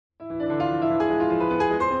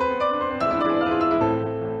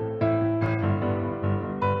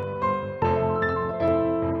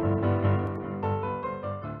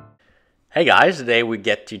Hey guys, today we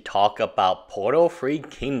get to talk about portal-free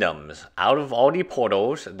kingdoms. Out of all the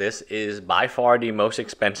portals, this is by far the most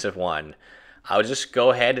expensive one. I'll just go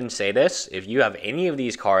ahead and say this. If you have any of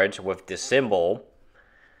these cards with this symbol,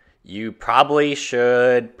 you probably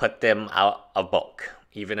should put them out of bulk.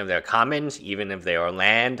 Even if they're commons, even if they are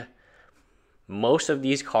land. Most of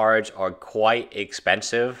these cards are quite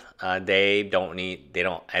expensive. It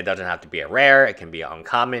doesn't have to be a rare. It can be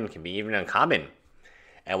uncommon, it can be even uncommon.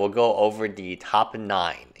 And we'll go over the top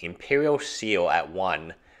 9. Imperial Seal at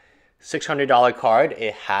 1. $600 card.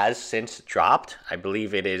 It has since dropped. I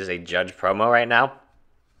believe it is a Judge promo right now.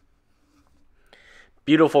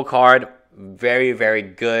 Beautiful card. Very, very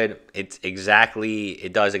good. It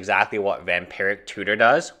does exactly what Vampiric Tutor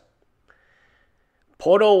does.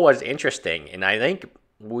 Portal was interesting, and I think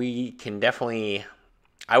we can definitely...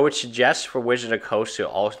 I would suggest for Wizard of the Coast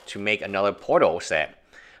to make another Portal set.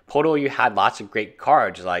 Portal, you had lots of great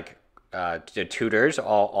cards, like the tutors,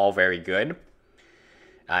 all very good.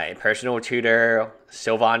 Personal Tutor,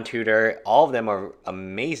 Sylvan Tutor, all of them are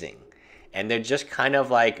amazing. And they're just kind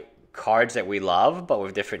of like cards that we love, but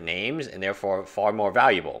with different names, and therefore far more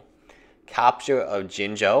valuable. Capture of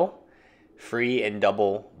Yugioh, free and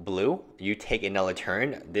double blue. You take another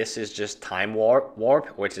turn. This is just Time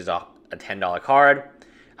Warp, which is a $10 card.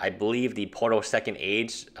 I believe the Portal Second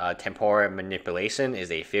Age Temporal Manipulation is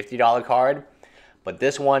a $50 card. But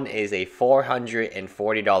this one is a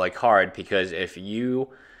 $440 card because if you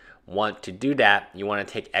want to do that, you want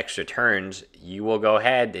to take extra turns, you will go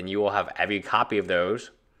ahead and you will have every copy of those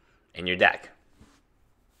in your deck.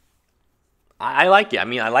 I like it. I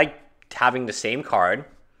mean, I like having the same card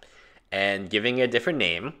and giving it a different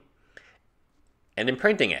name and then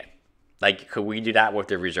printing it. Like, could we do that with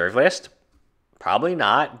the reserve list? Probably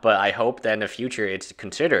not, but I hope that in the future it's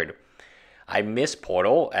considered. I miss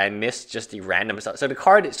Portal. I miss just the random stuff. So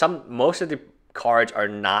most of the cards are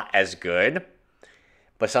not as good,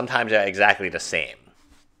 but sometimes they're exactly the same.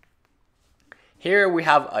 Here we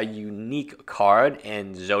have a unique card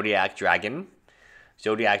in Zodiac Dragon.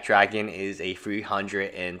 Zodiac Dragon is a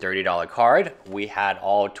 $330 card. We had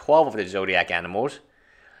all 12 of the Zodiac animals.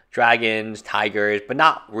 Dragons, tigers, but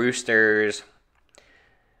not roosters,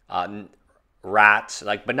 rats,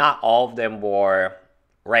 but not all of them were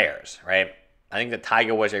rares, right? I think the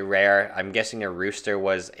tiger was a rare. I'm guessing the rooster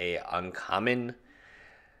was a uncommon.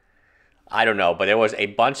 I don't know, but there was a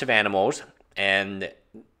bunch of animals, and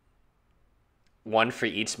one for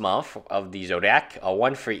each month of the Zodiac,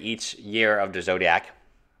 one for each year of the Zodiac.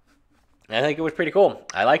 And I think it was pretty cool.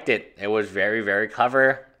 I liked it. It was very, very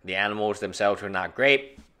clever. The animals themselves were not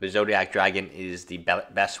great. The Zodiac Dragon is the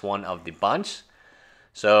best one of the bunch.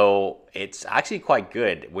 So it's actually quite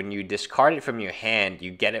good. When you discard it from your hand,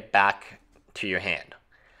 you get it back to your hand.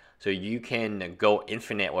 So you can go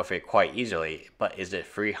infinite with it quite easily. But is it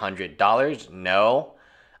 $300? No.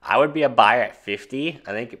 I would be a buyer at $50.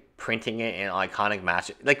 I think printing it in Iconic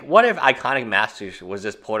Masters. What if Iconic Masters was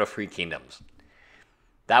just Portal-free kingdoms?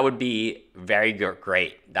 That would be very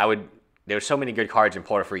great. There's so many good cards in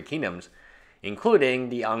Portal-free kingdoms, including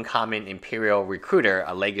the uncommon Imperial Recruiter,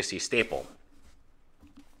 a legacy staple.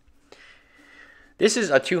 This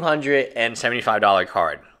is a $275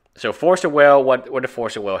 card. So Force of Will, what did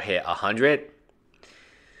Force of Will hit? 100.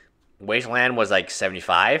 Wasteland was like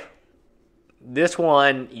 75. This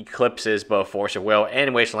one eclipses both Force of Will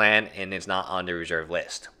and Wasteland, and it's not on the reserve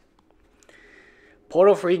list.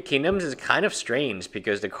 Portal-free kingdoms is kind of strange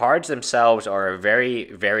because the cards themselves are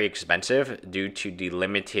very, very expensive due to the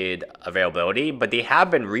limited availability, but they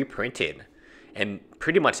have been reprinted. And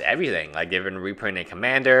pretty much everything. They've been reprinted in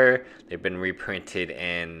Commander. They've been reprinted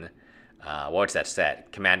in, what's that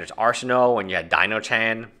set? Commander's Arsenal when you had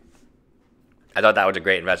Dino-chan. I thought that was a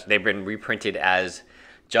great investment. They've been reprinted as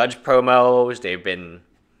Judge promos. They've been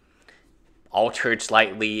altered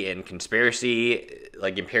slightly in Conspiracy.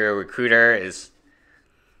 Imperial Recruiter is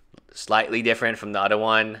slightly different from the other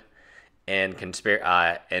one. And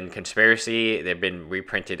in Conspiracy, they've been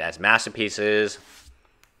reprinted as Masterpieces.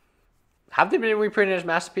 Have they been reprinted as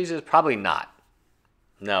Masterpieces? Probably not.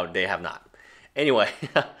 No, they have not. Anyway,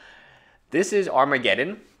 this is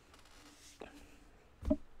Armageddon.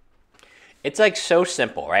 It's so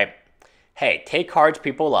simple, right? Hey, take cards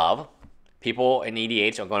people love. People in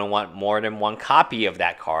EDH are going to want more than one copy of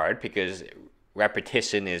that card because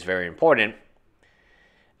repetition is very important.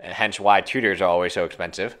 And hence why tutors are always so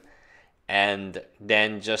expensive. And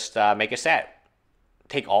then just make a set.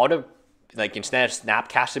 Take all the... instead of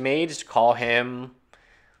Snapcaster Mage, call him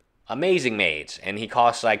Amazing Mage. And he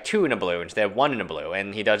costs 2 in a blue instead of 1 in a blue.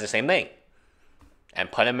 And he does the same thing. And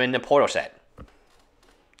put him in the Portal set.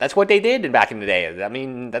 That's what they did back in the day. I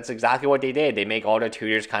mean, that's exactly what they did. They make all their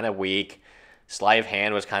tutors kind of weak. Sleight of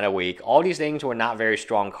hand was kind of weak. All these things were not very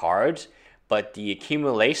strong cards, but the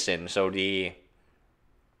accumulation, so the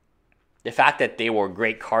fact that they were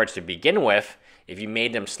great cards to begin with, if you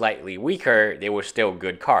made them slightly weaker, they were still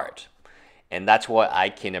good cards. And that's what I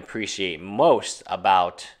can appreciate most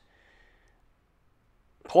about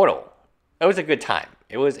Portal. It was a good time.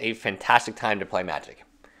 It was a fantastic time to play Magic.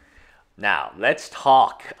 Now, let's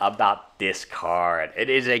talk about this card. It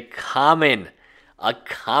is a common. A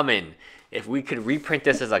common. If we could reprint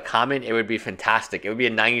this as a common, it would be fantastic. It would be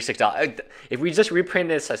a $96. If we just reprint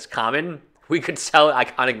this as common, we could sell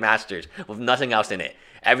Iconic Masters with nothing else in it.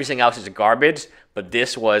 Everything else is garbage, but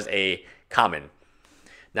this was a common.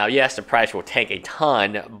 Now, yes, the price will take a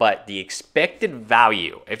ton, but the expected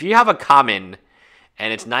value, if you have a common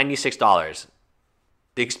and it's $96,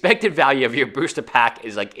 the expected value of your booster pack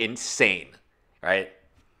is like insane, right?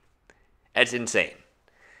 It's insane.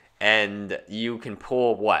 And you can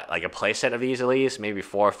pull what, like a playset of these at least, maybe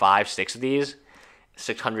 4, 5, 6 of these,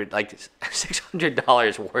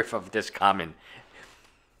 $600 worth of this common.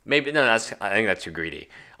 Maybe no, I think that's too greedy.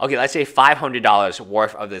 Okay, let's say $500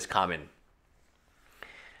 worth of this common.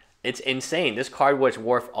 It's insane. This card was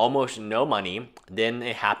worth almost no money. Then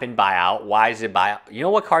it happened buyout. Why is it buyout? You know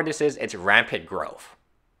what card this is? It's Rampant Growth.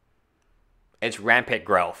 It's Rampant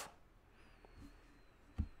Growth.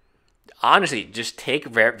 Honestly, just take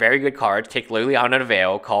very, very good cards. Take Liliana the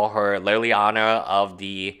Veil. Call her Liliana of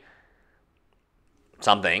the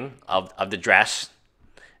something, of the dress.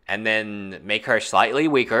 And then make her slightly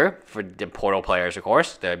weaker for the Portal players, of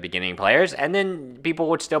course. The beginning players. And then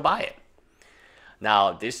people would still buy it.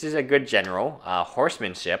 Now, this is a good general.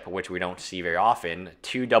 Horsemanship, which we don't see very often.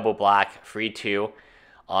 2 double black, free 2.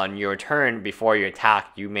 On your turn, before you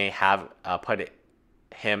attack, you may have put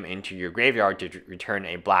him into your graveyard to return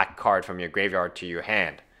a black card from your graveyard to your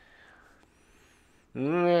hand.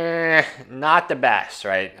 Not the best,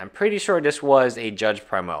 right? I'm pretty sure this was a Judge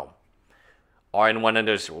promo. Or in one of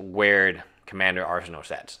those weird Commander Arsenal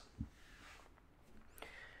sets.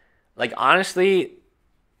 Like, honestly,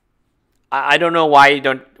 I don't know why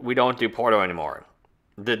we don't do Portal anymore.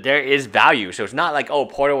 There is value, so it's not like, oh,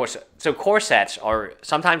 Portal was... So core sets are...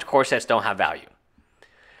 Sometimes core sets don't have value.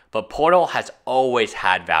 But Portal has always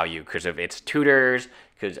had value because of its tutors,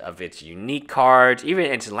 because of its unique cards, even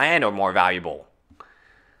its land are more valuable.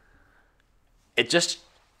 It's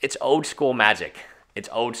old school Magic. It's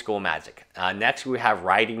old school Magic. Next, we have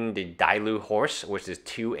Riding the Dailu Horse, which is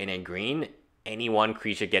 2 in a green. Any one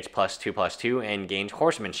creature gets +2/+2 and gains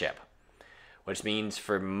horsemanship. Which means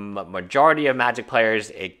for majority of Magic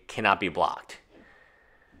players, it cannot be blocked.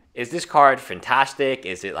 Is this card fantastic?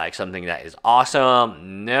 Is it like something that is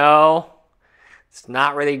awesome? No. It's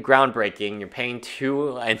not really groundbreaking. You're paying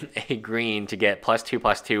 2 and a green to get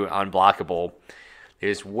 +2/+2 unblockable.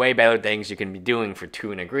 There's way better things you can be doing for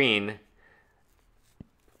 2 and a green.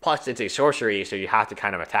 Plus, it's a sorcery, so you have to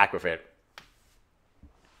kind of attack with it.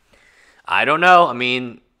 I don't know.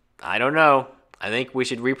 I don't know. I think we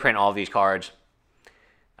should reprint all of these cards.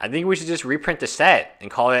 I think we should just reprint the set and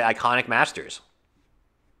call it Iconic Masters.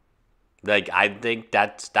 Like, I think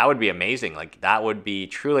that would be amazing. Like, that would be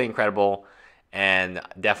truly incredible and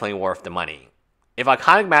definitely worth the money. If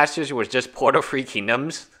Iconic Masters was just Portal Free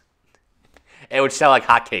Kingdoms, it would sell like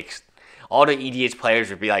hotcakes. All the EDH players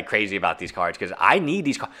would be like crazy about these cards because I need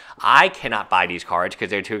these cards. I cannot buy these cards because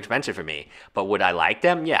they're too expensive for me. But would I like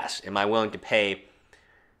them? Yes. Am I willing to pay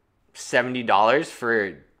 $70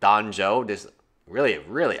 for Danzhou, this really,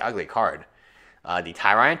 really ugly card? The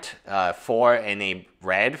Tyrant, 4 and a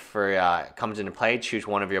red for comes into play. Choose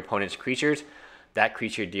one of your opponent's creatures. That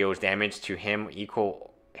creature deals damage to him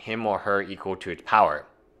or her equal to its power.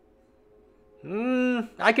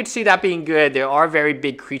 I could see that being good. There are very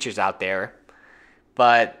big creatures out there,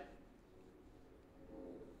 but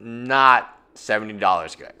not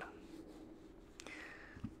 $70 good.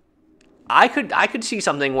 I could see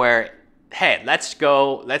something where, hey, let's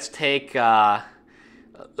take,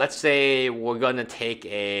 let's say we're gonna take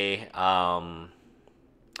a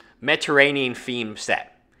Mediterranean theme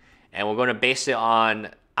set, and we're gonna base it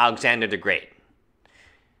on Alexander the Great.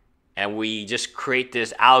 And we just create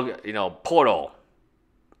this, Portal,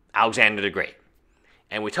 Alexander the Great.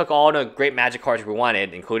 And we took all the great Magic cards we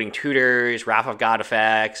wanted, including Tutors, Wrath of God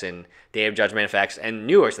effects, and Day of Judgment effects, and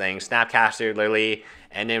newer things, Snapcaster, Lily,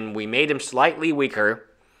 and then we made them slightly weaker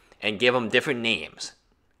and give them different names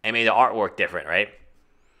and made the artwork different, right?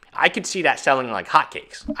 I could see that selling like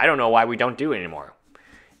hotcakes. I don't know why we don't do it anymore.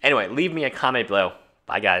 Anyway, leave me a comment below.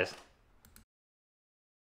 Bye, guys.